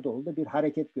itibaren Anadolu'da bir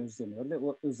hareket gözleniyor ve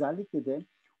özellikle de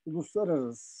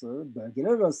uluslararası, bölgeler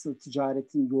arası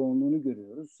ticaretin yoğunluğunu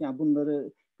görüyoruz. Yani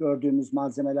bunları gördüğümüz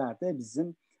malzemeler de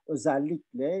bizim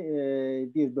özellikle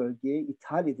bir bölgeye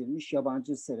ithal edilmiş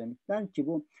yabancı seramikler ki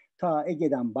bu ta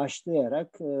Ege'den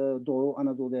başlayarak Doğu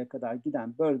Anadolu'ya kadar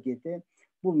giden bölgede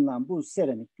bulunan bu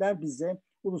seramikler bize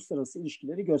uluslararası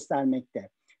ilişkileri göstermekte.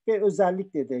 Ve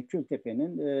özellikle de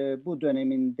Kültepe'nin bu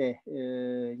döneminde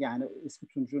yani eski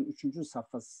Tunç'un 3.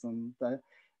 safhasında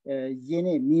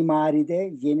yeni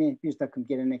mimaride yeni bir takım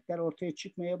gelenekler ortaya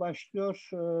çıkmaya başlıyor.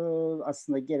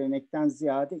 Aslında gelenekten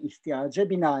ziyade ihtiyaca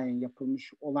binaen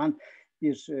yapılmış olan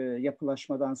bir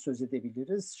yapılaşmadan söz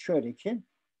edebiliriz. Şöyle ki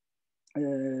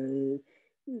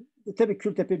tabii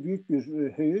Kültepe büyük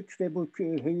bir höyük ve bu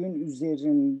höyüğün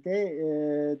üzerinde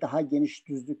daha geniş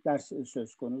düzlükler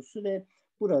söz konusu ve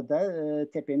burada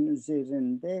tepenin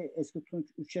üzerinde eski Tunç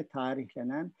 3'e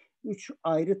tarihlenen 3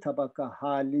 ayrı tabaka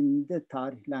halinde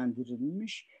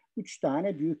tarihlendirilmiş 3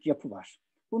 tane büyük yapı var.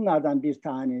 Bunlardan bir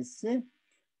tanesi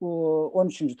bu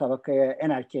 13. tabakaya, en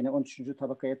erkeni 13.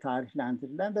 tabakaya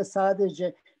tarihlendirilen ve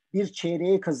sadece bir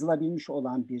çeyreğe kazılabilmiş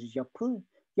olan bir yapı.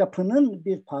 Yapının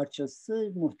bir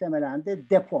parçası muhtemelen de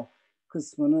depo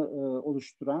kısmını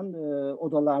oluşturan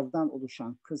odalardan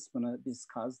oluşan kısmını biz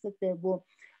kazdık ve bu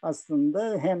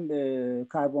aslında hem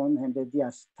karbon hem de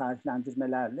diğer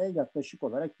tarihlendirmelerle yaklaşık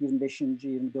olarak 25.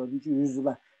 24.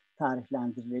 yüzyıla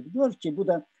tarihlendirilebiliyor ki bu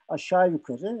da aşağı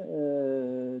yukarı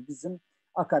bizim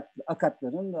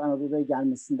Akatların Anadolu'ya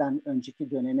gelmesinden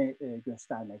önceki dönemi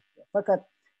göstermekte. Fakat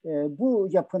bu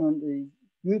yapının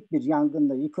büyük bir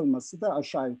yangında yıkılması da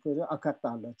aşağı yukarı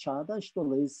Akatlarla çağdaş.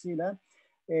 Dolayısıyla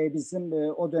bizim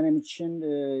o dönem için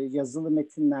yazılı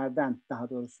metinlerden, daha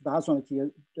doğrusu daha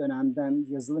sonraki dönemden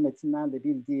yazılı metinlerle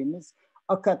bildiğimiz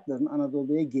Akatların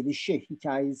Anadolu'ya gelişi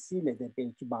hikayesiyle de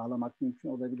belki bağlamak mümkün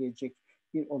olabilecek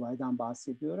bir olaydan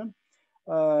bahsediyorum.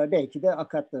 Belki de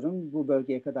Akatların bu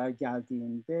bölgeye kadar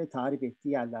geldiğinde tahrip ettiği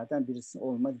yerlerden birisi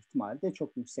olma ihtimali de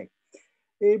çok yüksek.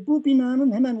 Bu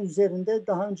binanın hemen üzerinde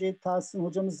daha önce Tahsin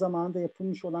hocamız zamanında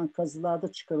yapılmış olan kazılarda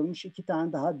çıkarılmış 2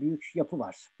 tane daha büyük yapı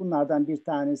var. Bunlardan bir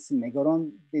tanesi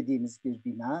Megaron dediğimiz bir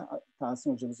bina.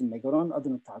 Tahsin hocamızın Megaron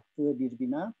adını taktığı bir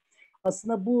bina.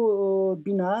 Aslında bu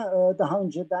bina daha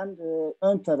önceden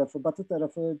ön tarafı, batı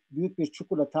tarafı büyük bir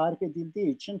çukurla tarif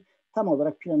edildiği için tam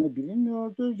olarak planı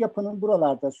bilinmiyordu. Yapının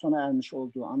buralarda sona ermiş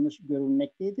olduğu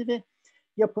görülmekteydi ve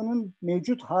yapının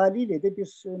mevcut haliyle de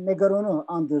bir megaronu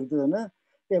andırdığını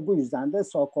ve bu yüzden de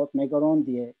so-called megaron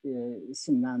diye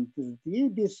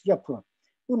isimlendirdiği bir yapı.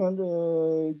 Bunun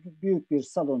büyük bir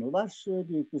salonu var.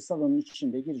 Büyük bir salonun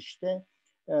içinde girişte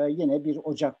yine bir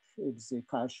ocak bizi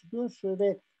karşılıyor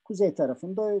ve kuzey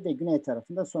tarafında ve güney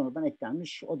tarafında sonradan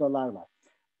eklenmiş odalar var.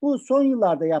 Bu son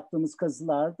yıllarda yaptığımız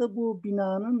kazılarda bu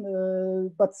binanın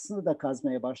batısını da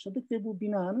kazmaya başladık ve bu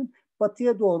binanın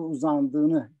batıya doğru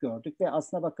uzandığını gördük ve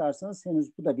aslına bakarsanız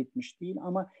henüz bu da bitmiş değil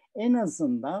ama en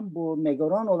azından bu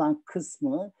megaron olan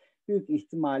kısmı büyük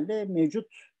ihtimalle mevcut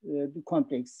bir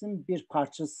kompleksin bir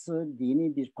parçası,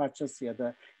 dini bir parçası ya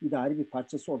da idari bir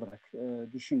parçası olarak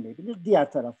düşünülebilir.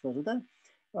 Diğer tarafları da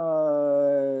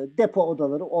depo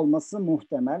odaları olması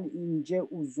muhtemel, ince,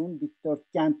 uzun,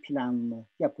 dikdörtgen planlı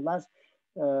yapılar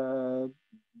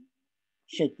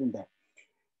şeklinde.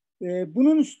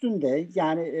 Bunun üstünde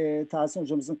yani Tahsin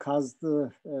hocamızın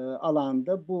kazdığı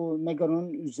alanda bu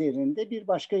megaronun üzerinde bir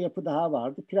başka yapı daha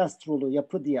vardı. Plastrolu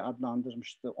yapı diye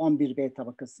adlandırmıştı. 11B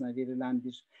tabakasına verilen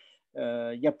bir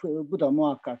yapı. Bu da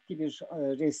muhakkak ki bir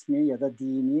resmi ya da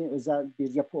dini özel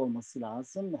bir yapı olması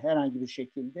lazım. Herhangi bir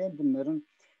şekilde bunların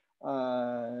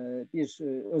bir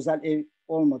özel ev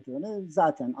olmadığını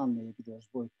zaten anlayabiliyoruz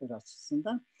boyutları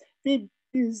açısından. Ve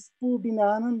biz bu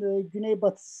binanın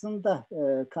güneybatısında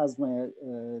kazmaya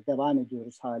devam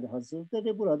ediyoruz hali hazırda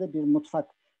ve burada bir mutfak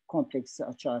kompleksi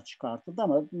açığa çıkartıldı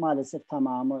ama maalesef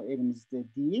tamamı elimizde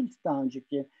değil. Daha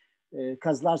önceki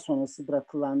kazılar sonrası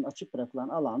açık bırakılan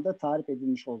alanda tahrip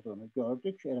edilmiş olduğunu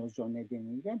gördük erozyon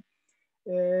nedeniyle.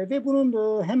 Ve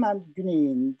bunun hemen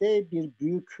güneyinde bir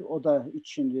büyük oda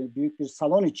içinde, büyük bir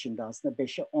salon içinde aslında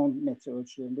 5'e 10 metre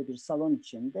ölçülerinde bir salon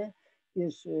içinde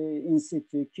bir in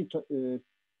situ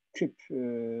küp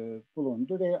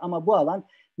bulundu ve ama bu alan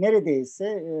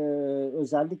neredeyse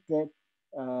özellikle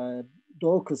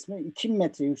doğu kısmı 2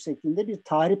 metre yüksekliğinde bir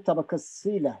tahrip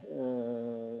tabakasıyla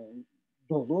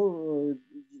dolu,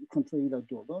 yıkıntıyla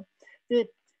dolu ve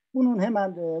bunun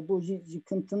hemen bu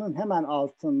yıkıntının hemen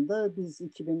altında biz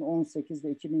 2018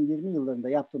 ve 2020 yıllarında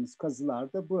yaptığımız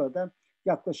kazılarda burada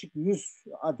yaklaşık 100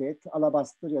 adet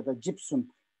alabastır ya da cipsum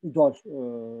idol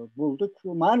bulduk.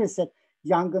 Maalesef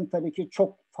yangın tabii ki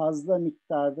çok fazla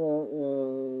miktarda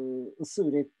ısı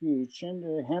ürettiği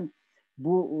için hem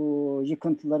bu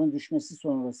yıkıntıların düşmesi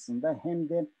sonrasında hem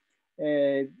de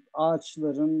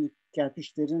ağaçların,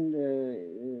 kerpiçlerin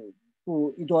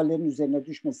bu idollerin üzerine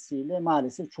düşmesiyle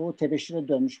maalesef çoğu tebeşire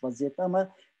dönmüş vaziyette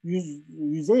ama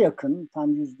yüze yakın,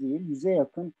 tam 100 değil, 100'e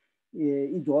yakın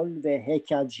idol ve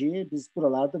heykelciyi biz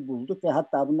buralarda bulduk ve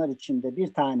hatta bunlar içinde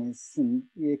bir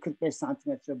tanesinin 45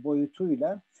 santimetre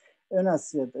boyutuyla Ön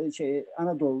Asya'da,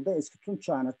 Anadolu'da eski Tunç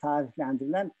çağına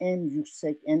tarihlendirilen en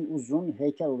yüksek, en uzun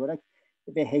heykel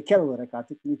olarak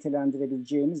artık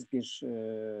nitelendirebileceğimiz bir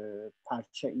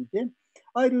parça idi.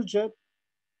 Ayrıca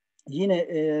yine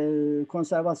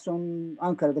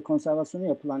Ankara'da konservasyonu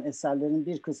yapılan eserlerin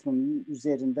bir kısmının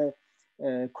üzerinde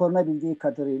korunabildiği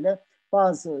kadarıyla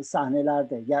bazı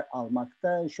sahnelerde yer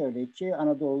almakta. Şöyle ki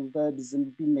Anadolu'da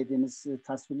bizim bilmediğimiz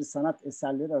tasvirli sanat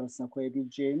eserleri arasına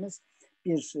koyabileceğimiz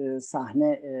bir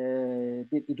sahne,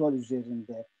 bir idol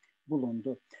üzerinde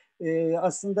bulundu.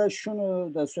 Aslında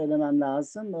şunu da söylemem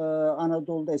lazım.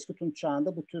 Anadolu'da eski Tunç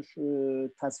çağında bu tür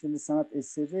tasvirli sanat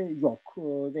eseri yok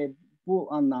ve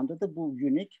bu anlamda da bu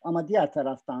unik. Ama diğer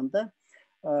taraftan da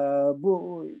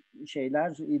bu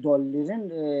idollerin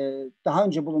daha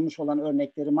önce bulunmuş olan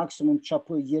örnekleri maksimum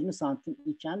çapı 20 santim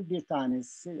iken bir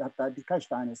tanesi, hatta birkaç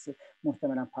tanesi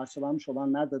muhtemelen parçalanmış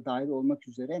olanlar da dahil olmak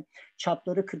üzere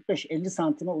çapları 45-50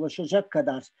 santime ulaşacak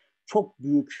kadar çok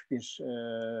büyük bir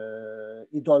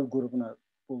idol grubunu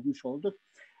bulmuş olduk.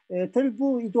 Tabii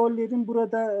bu idollerin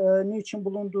burada niçin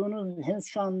bulunduğunu henüz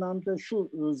şu anlamda, şu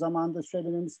zamanda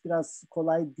söylememiz biraz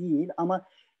kolay değil ama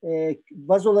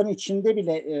vazoların içinde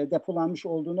bile depolanmış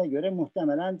olduğuna göre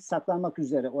muhtemelen saklanmak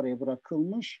üzere oraya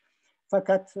bırakılmış.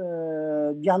 Fakat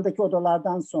yandaki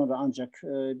odalardan sonra ancak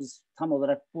biz tam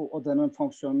olarak bu odanın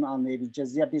fonksiyonunu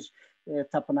anlayabileceğiz. Ya bir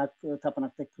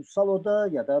tapınakta kutsal oda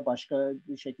ya da başka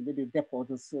bir şekilde bir depo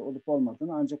odası olup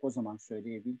olmadığını ancak o zaman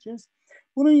söyleyebileceğiz.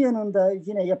 Bunun yanında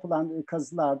yine yapılan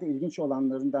kazılarda ilginç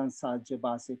olanlarından sadece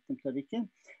bahsettim tabii ki.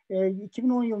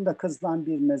 2010 yılında kazılan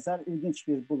bir mezar ilginç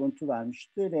bir buluntu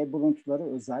vermişti ve buluntuları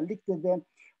özellikle de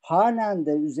halen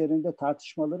de üzerinde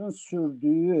tartışmaların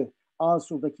sürdüğü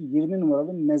Asur'daki 20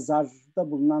 numaralı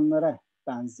mezarda bulunanlara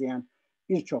benzeyen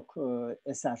birçok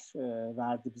eser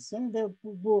verdi bize ve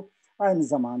bu aynı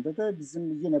zamanda da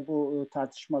bizim yine bu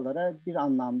tartışmalara bir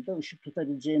anlamda ışık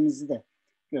tutabileceğimizi de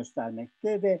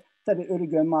göstermekte ve tabii ölü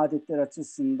gömme adetleri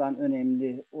açısından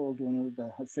önemli olduğunu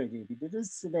da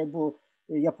söyleyebiliriz ve bu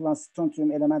yapılan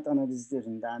strontium element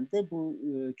analizlerinden de bu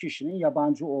kişinin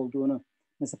yabancı olduğunu,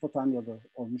 Mesopotamyalı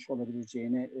olmuş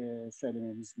olabileceğini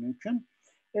söylememiz mümkün.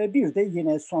 Bir de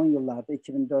yine son yıllarda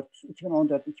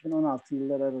 2014-2016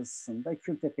 yılları arasında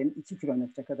Kültepe'nin 2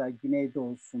 kilometre kadar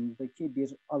güneydoğusundaki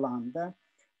bir alanda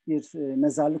bir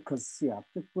mezarlık kazısı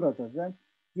yaptık. Burada da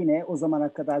yine o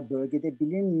zamana kadar bölgede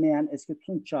bilinmeyen eski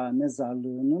Tunç çağı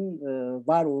mezarlığının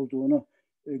var olduğunu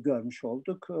görmüş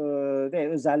olduk. Ve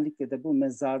özellikle de bu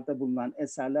mezarda bulunan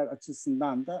eserler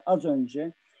açısından da az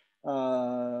önce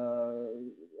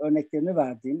örneklerini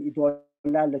verdiğim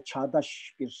idollerle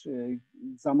çağdaş bir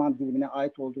zaman dilimine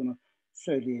ait olduğunu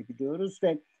söyleyebiliyoruz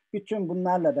ve bütün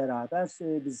bunlarla beraber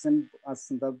bizim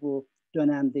aslında bu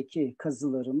dönemdeki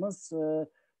kazılarımız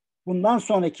bundan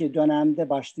sonraki dönemde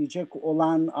başlayacak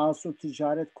olan Asur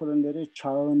ticaret kolonileri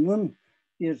çağının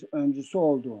bir öncüsü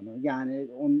olduğunu, yani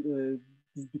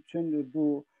bütün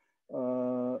bu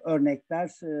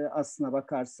örnekler aslına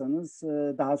bakarsanız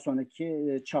daha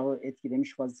sonraki çağı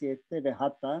etkilemiş vaziyette ve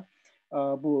hatta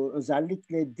bu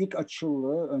özellikle dik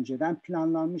açılı önceden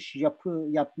planlanmış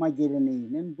yapma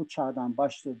geleneğinin bu çağdan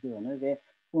başladığını ve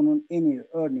bunun en iyi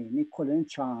örneğini koloni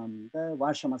çağında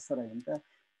Varşova Sarayı'nda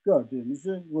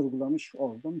gördüğümüzü vurgulamış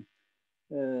oldum.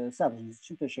 Sabrınız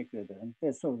için teşekkür ederim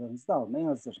ve sorularınızı da almaya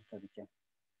hazırım tabii ki.